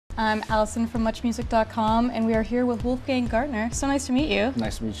I'm Allison from MuchMusic.com, and we are here with Wolfgang Gartner. So nice to meet you.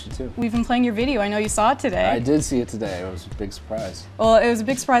 Nice to meet you too. We've been playing your video. I know you saw it today. I did see it today. It was a big surprise. Well, it was a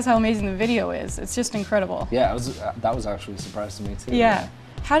big surprise how amazing the video is. It's just incredible. Yeah, that was actually a surprise to me too. Yeah.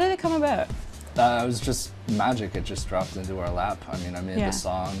 How did it come about? It was just magic. It just dropped into our lap. I mean, I made the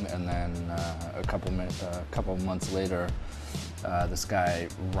song, and then a couple months later, this guy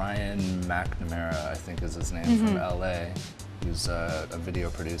Ryan McNamara, I think is his name, from LA. He's a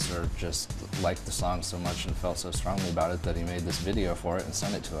video producer, just liked the song so much and felt so strongly about it that he made this video for it and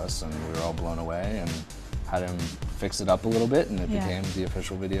sent it to us, and we were all blown away and had him fix it up a little bit, and it became the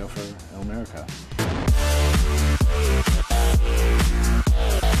official video for America.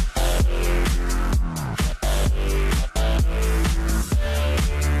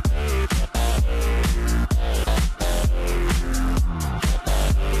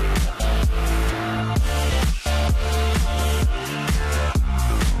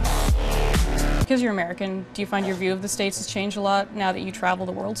 Because you're American, do you find your view of the States has changed a lot now that you travel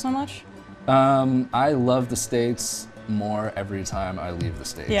the world so much? I love the States more every time I leave the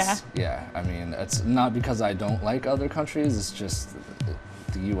States. Yeah. Yeah, I mean, it's not because I don't like other countries, it's just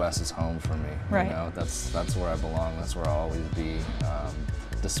the US is home for me. Right. You know, that's where I belong, that's where I'll always be.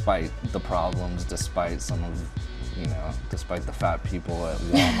 Despite the problems, despite some of, despite the fat people at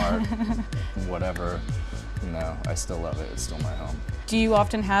Walmart, whatever, I still love it, it's still my home. Do you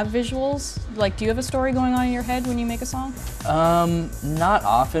often have visuals? Like, do you have a story going on in your head when you make a song? Not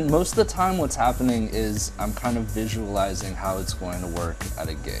often. Most of the time what's happening is I'm kind of visualizing how it's going to work at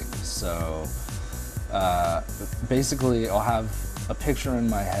a gig. So basically I'll have a picture in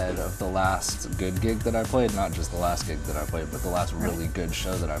my head of the last good gig that I played, not just the last gig that I played, but the last really good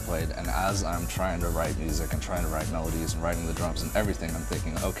show that I played. And as I'm trying to write music and trying to write melodies and writing the drums and everything, I'm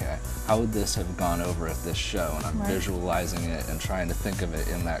thinking, okay, how would this have gone over at this show? And I'm visualizing it and trying to think of it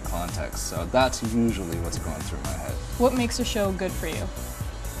in that context. So that's usually what's going through my head. What makes a show good for you?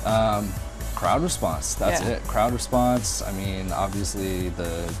 Crowd response, that's it. Crowd response, I mean, obviously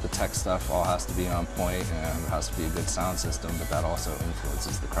the tech stuff all has to be on point and it has to be a good sound system, but that also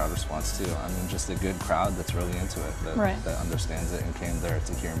influences the crowd response too. I mean, just a good crowd that's really into it, that understands it and came there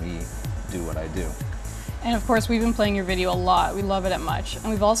to hear me do what I do. And of course, we've been playing your video a lot. We love it at Much.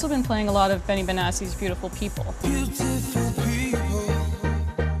 And we've also been playing a lot of Benny Benassi's Beautiful People. Beautiful people.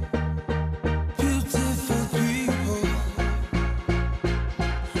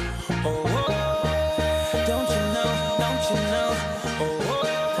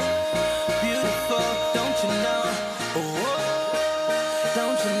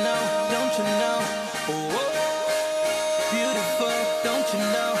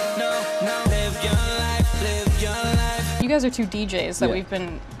 You guys are two DJs that we've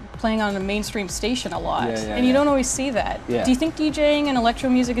been playing on a mainstream station a lot, and you don't always see that. Yeah. Do you think DJing and electro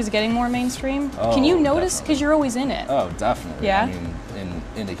music is getting more mainstream? Oh, can you notice, because you're always in it? Oh, definitely. Yeah? I mean,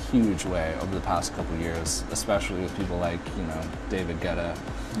 in a huge way over the past couple of years, especially with people like, David Guetta.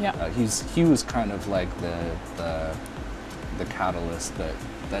 Yeah. He was kind of like the catalyst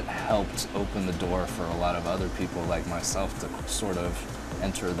that helped open the door for a lot of other people like myself to sort of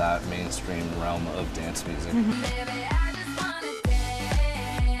enter that mainstream realm of dance music.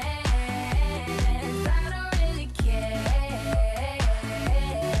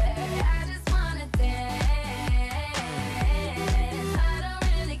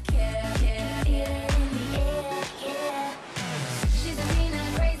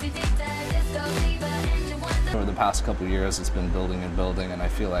 Over the past couple of years, it's been building and building, and I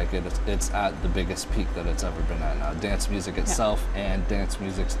feel like it's at the biggest peak that it's ever been at now. Dance music itself and dance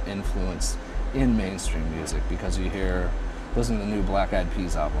music's influence in mainstream music, because you listen to the new Black Eyed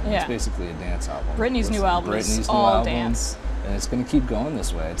Peas album. It's basically a dance album. Britney's new album is all dance. And it's going to keep going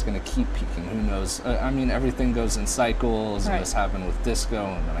this way. It's going to keep peaking. Who knows? I mean, everything goes in cycles, and this happened with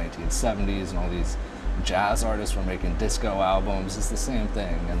disco in the 1970s, and all these jazz artists were making disco albums. It's the same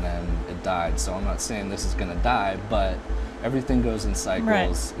thing, and then it died. So I'm not saying this is going to die, but everything goes in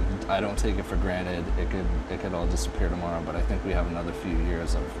cycles. I don't take it for granted. It could all disappear tomorrow, but I think we have another few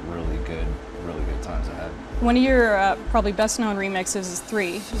years of really good times ahead. One of your probably best known remixes is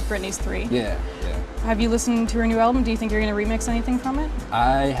 3, is Britney's 3. Yeah. Have you listened to her new album? Do you think you're going to remix anything from it?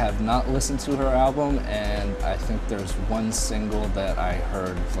 I have not listened to her album, and I think there's one single that I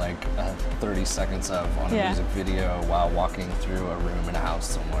heard like 30 seconds of on a music video while walking through a room in a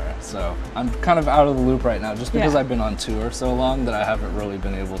house somewhere. So I'm kind of out of the loop right now, just because I've been on tour so long that I haven't really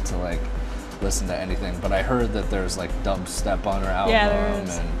been able to like listen to anything. But I heard that there's like dubstep on her album. Yeah, there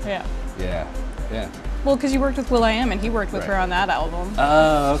is. And yeah. Well, because you worked with Will.i.Am and he worked with her on that album.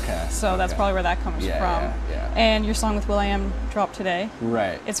 Oh, okay. So that's probably where that comes from. Yeah. And your song with Will.i.Am dropped today.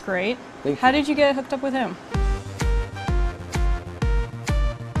 Right. It's great. Thank How you. did you get hooked up with him?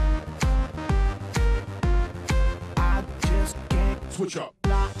 I just can't switch up.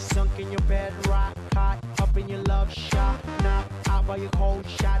 Lock, sunk in your bed, rock, hot, up in your love shot, knock out by your cold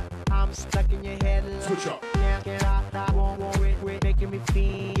shot. I'm stuck in your head. Switch up. Can't get out, I won't quit, making me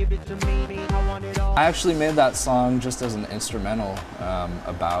feel. Give it to me, I want it all. I actually made that song just as an instrumental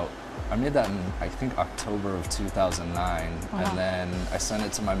I made that in, I think, October of 2009, and then I sent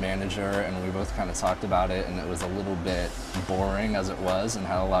it to my manager, and we both kind of talked about it, and it was a little bit boring as it was, and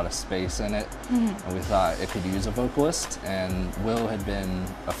had a lot of space in it, and we thought it could use a vocalist, and Will had been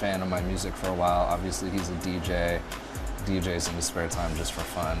a fan of my music for a while. Obviously, he's a DJ, DJs in his spare time just for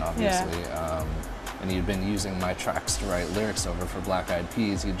fun, obviously. And he'd been using my tracks to write lyrics over for Black Eyed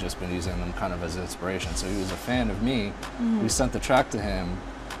Peas. He'd just been using them kind of as inspiration, so he was a fan of me. We sent the track to him.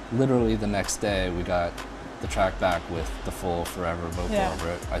 Literally the next day, we got the track back with the full Forever vocal over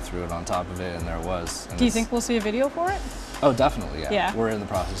it. I threw it on top of it, and there it was. And Do you think we'll see a video for it? Oh, definitely, Yeah. We're in the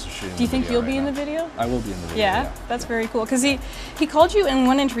process of shooting. Do you think you'll be in the now. video? I will be in the video. Yeah, that's very cool. Because he called you in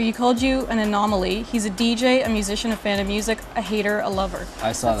one interview. He called you an anomaly. He's a DJ, a musician, a fan of music, a hater, a lover.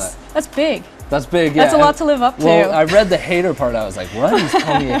 I saw that. That's big. That's big, yeah. That's a lot to live up to. Well, I read the hater part. I was like, what? He's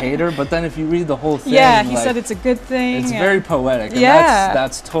calling me a hater? But then if you read the whole thing, Yeah, he like, said it's a good thing. it's very poetic. And Yeah.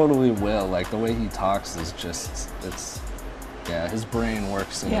 that's totally Will. Like, the way he talks is just, yeah, his brain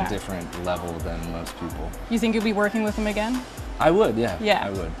works in a different level than most people. You think you'll be working with him again? I would, yeah. Yeah. I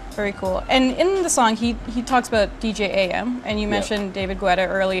would. Very cool. And in the song, he talks about DJ AM, and you mentioned David Guetta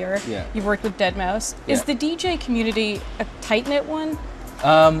earlier. Yeah. You've worked with deadmau5. Is the DJ community a tight-knit one?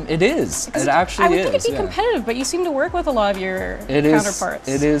 It is. It actually is. I would think it'd be competitive, but you seem to work with a lot of your counterparts.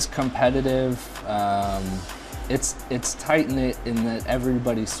 It is competitive. It's tight-knit in that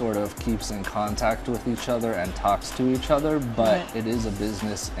everybody sort of keeps in contact with each other and talks to each other, but it is a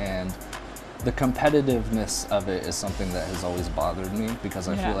business, and the competitiveness of it is something that has always bothered me, because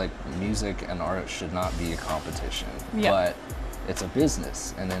I feel like music and art should not be a competition. But it's a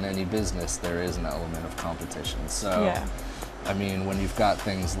business, and in any business there is an element of competition. So I mean, when you've got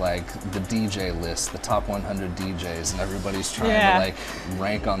things like the DJ list, the top 100 DJs, and everybody's trying to like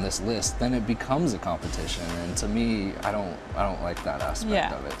rank on this list, then it becomes a competition. And to me, I don't like that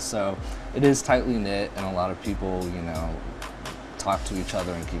aspect of it. So it is tightly knit, and a lot of people, you know, talk to each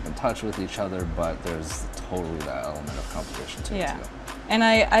other and keep in touch with each other, but there's totally that element of competition to it too. And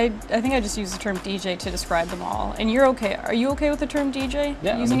I think I just used the term DJ to describe them all. And you're okay. Are you okay with the term DJ?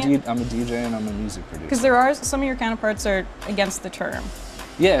 Yeah, using I'm a DJ and I'm a music producer. Because there are some of your counterparts are against the term.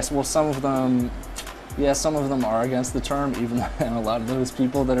 Yes, well, some of them are against the term, even and a lot of those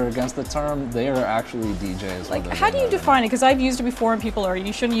people that are against the term, they are actually DJs. Like, how do you define it? Because I've used it before and people are,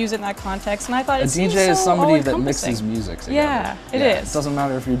 you shouldn't use it in that context, and I thought a DJ is somebody that mixes music together. Yeah, it is. It doesn't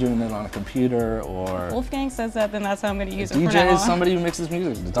matter if you're doing it on a computer or... Wolfgang says that, then that's how I'm going to use it DJ for now is somebody who mixes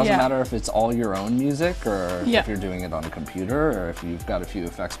music. It doesn't matter if it's all your own music, or if you're doing it on a computer, or if you've got a few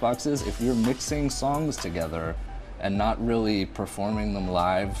effects boxes. If you're mixing songs together and not really performing them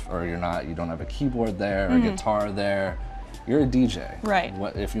live, or you don't have a keyboard there, or a guitar there, you're a DJ. Right.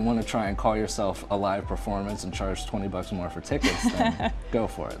 If you want to try and call yourself a live performance and charge $20 more for tickets, then go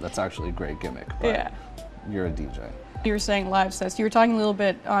for it. That's actually a great gimmick, but you're a DJ. You were saying live sets. You were talking a little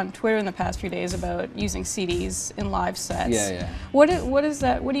bit on Twitter in the past few days about using CDs in live sets. Yeah. What is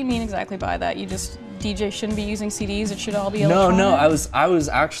that? What do you mean exactly by that? You just DJ shouldn't be using CDs. It should all be electronic. No. I was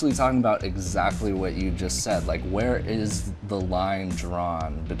actually talking about exactly what you just said. Like, where is the line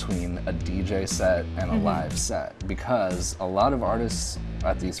drawn between a DJ set and a live set? Because a lot of artists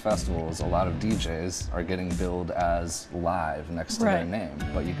at these festivals, a lot of DJs are getting billed as live next to their name.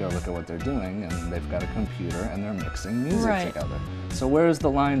 But you go look at what they're doing, and they've got a computer and they're mixing music together. So where is the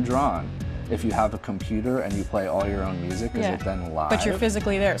line drawn? If you have a computer and you play all your own music, is it then live? But you're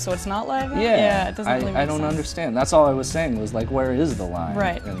physically there, so it's not live? Yeah, it doesn't really make I don't sense. understand. That's all I was saying, was like, where is the line?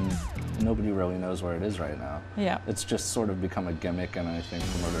 Right. And nobody really knows where it is right now. Yeah. It's just sort of become a gimmick, and I think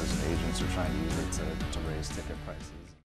promoters and agents are trying to use it to raise ticket prices.